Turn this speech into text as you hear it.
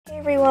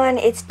Everyone,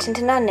 it's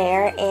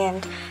tintinonair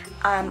and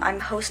I'm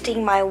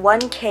hosting my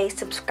 1K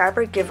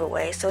subscriber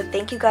giveaway. So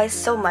thank you guys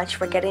so much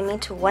for getting me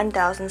to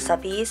 1,000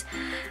 subbies.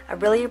 I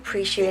really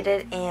appreciate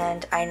it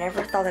and I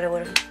never thought that I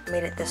would have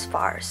made it this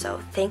far.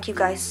 So thank you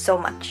guys so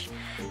much.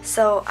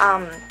 So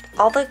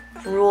all the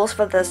rules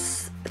for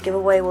this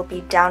giveaway will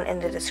be down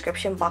in the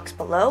description box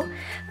below.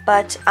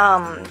 But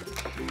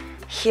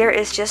here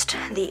is just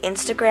the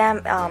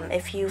Instagram.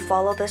 If you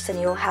follow this, then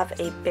you'll have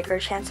a bigger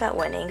chance at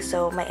winning.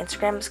 So my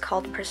Instagram is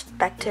called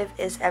Perspective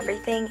is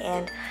Everything,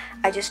 and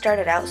I just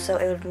started out, so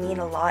it would mean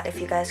a lot if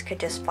you guys could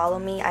just follow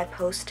me. I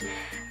post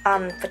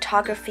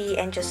photography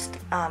and just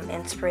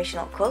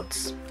inspirational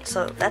quotes.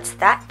 So that's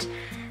that.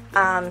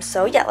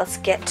 So yeah, let's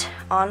get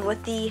on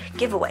with the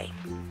giveaway.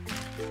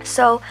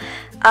 So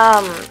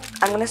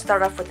I'm gonna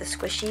start off with the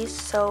squishies.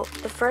 So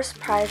the first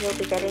prize you'll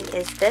be getting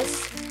is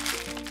this.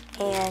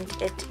 And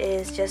it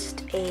is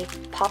just a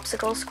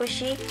popsicle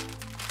squishy,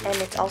 and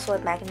it's also a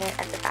magnet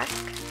at the back.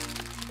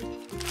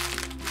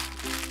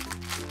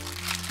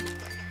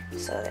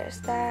 So there's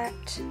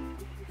that.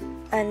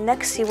 And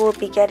next you will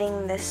be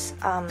getting this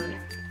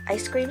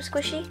ice cream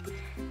squishy,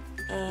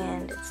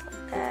 and it's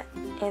like that,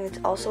 and it's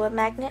also a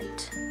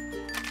magnet.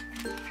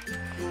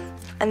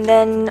 And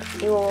then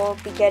you will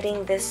be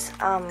getting this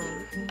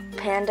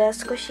panda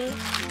squishy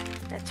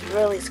that's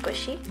really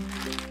squishy.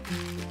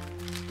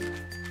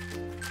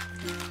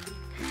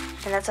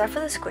 And that's all for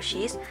the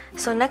squishies.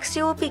 So next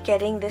you will be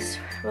getting this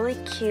really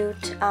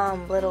cute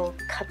little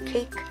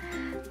cupcake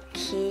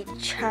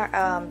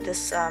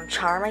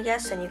charm, I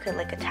guess, and you can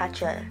like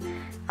attach a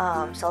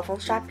cell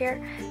phone strap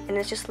here, and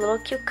it's just a little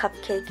cute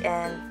cupcake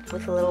and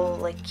with a little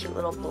like cute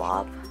little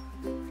blob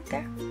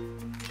there.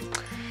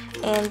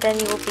 And then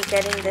you will be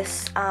getting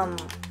this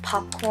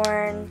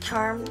popcorn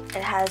charm. It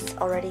has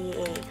already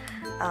a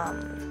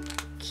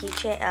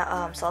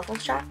keychain cell phone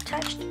strap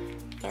attached,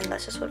 and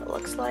that's just what it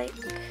looks like.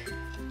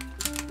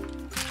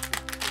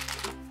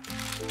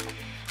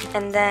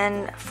 And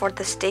then for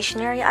the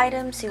stationery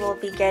items, you will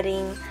be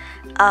getting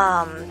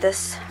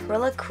this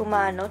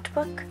Rilakkuma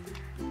notebook.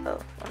 Oh,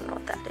 I don't know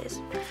what that is.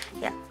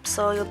 Yeah,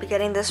 so you'll be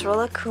getting this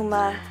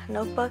Rilakkuma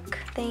notebook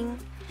thing,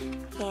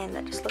 and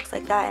that just looks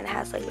like that, and it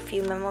has like a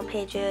few memo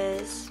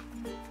pages.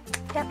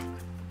 Yep.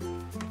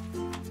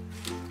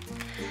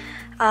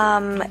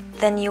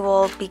 Then you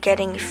will be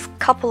getting a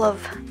couple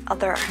of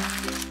other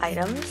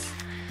items.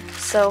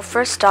 So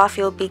first off,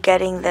 you'll be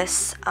getting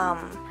this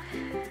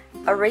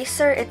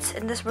eraser. It's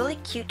in this really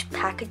cute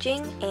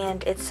packaging,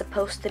 and it's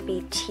supposed to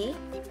be tea,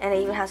 and it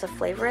even has a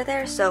flavor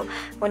there. So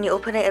when you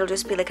open it, it'll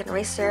just be like an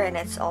eraser, and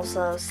it's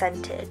also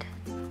scented.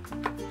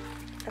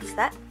 That's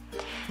that.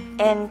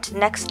 And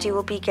next you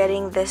will be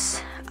getting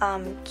this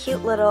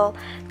cute little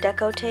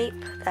deco tape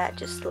that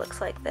just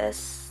looks like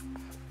this.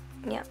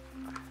 Yep.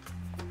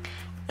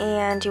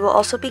 And you will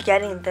also be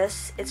getting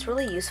this. It's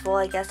really useful,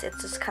 I guess.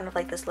 It's just kind of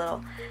like this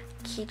little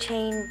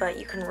keychain, but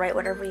you can write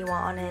whatever you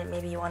want on it.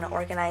 Maybe you want to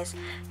organize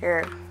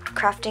your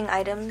crafting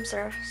items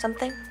or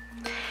something.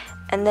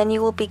 And then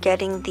you will be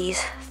getting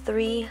these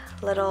three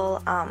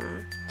little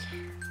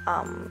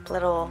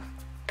little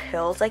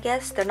pills, I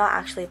guess. They're not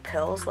actually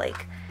pills.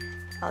 Like,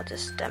 I'll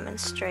just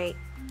demonstrate.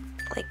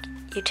 Like,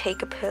 you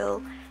take a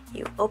pill,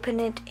 you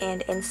open it,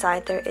 and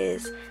inside there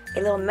is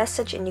a little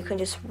message, and you can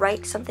just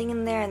write something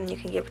in there, and then you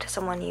can give it to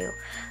someone you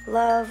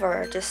love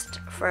or just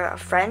for a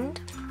friend.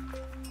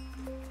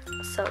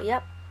 So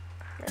yep,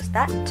 there's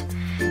that.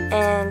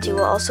 And you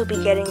will also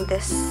be getting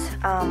this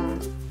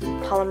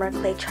polymer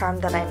clay charm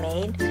that I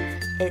made.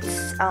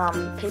 It's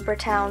Paper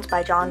Towns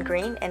by John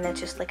Green, and it's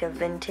just like a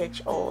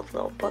vintage old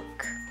little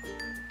book.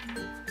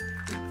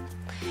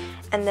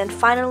 And then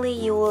finally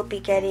you will be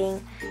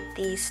getting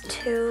these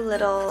two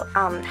little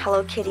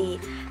Hello Kitty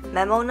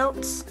memo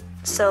notes.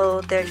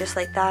 So they're just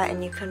like that,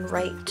 and you can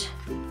write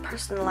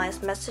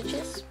personalized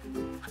messages.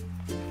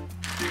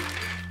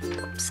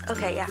 Oops.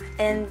 Okay, yeah,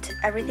 and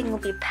everything will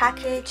be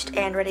packaged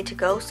and ready to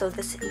go. So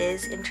this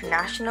is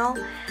international.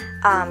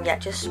 Yeah,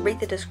 just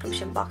read the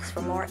description box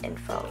for more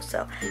info.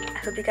 So I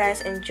hope you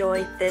guys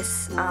enjoyed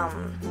this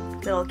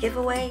little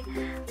giveaway.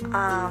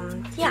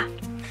 Yeah,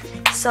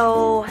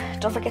 so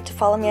don't forget to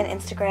follow me on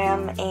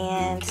Instagram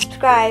and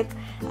subscribe.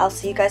 I'll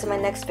see you guys in my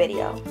next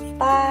video.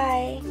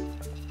 Bye!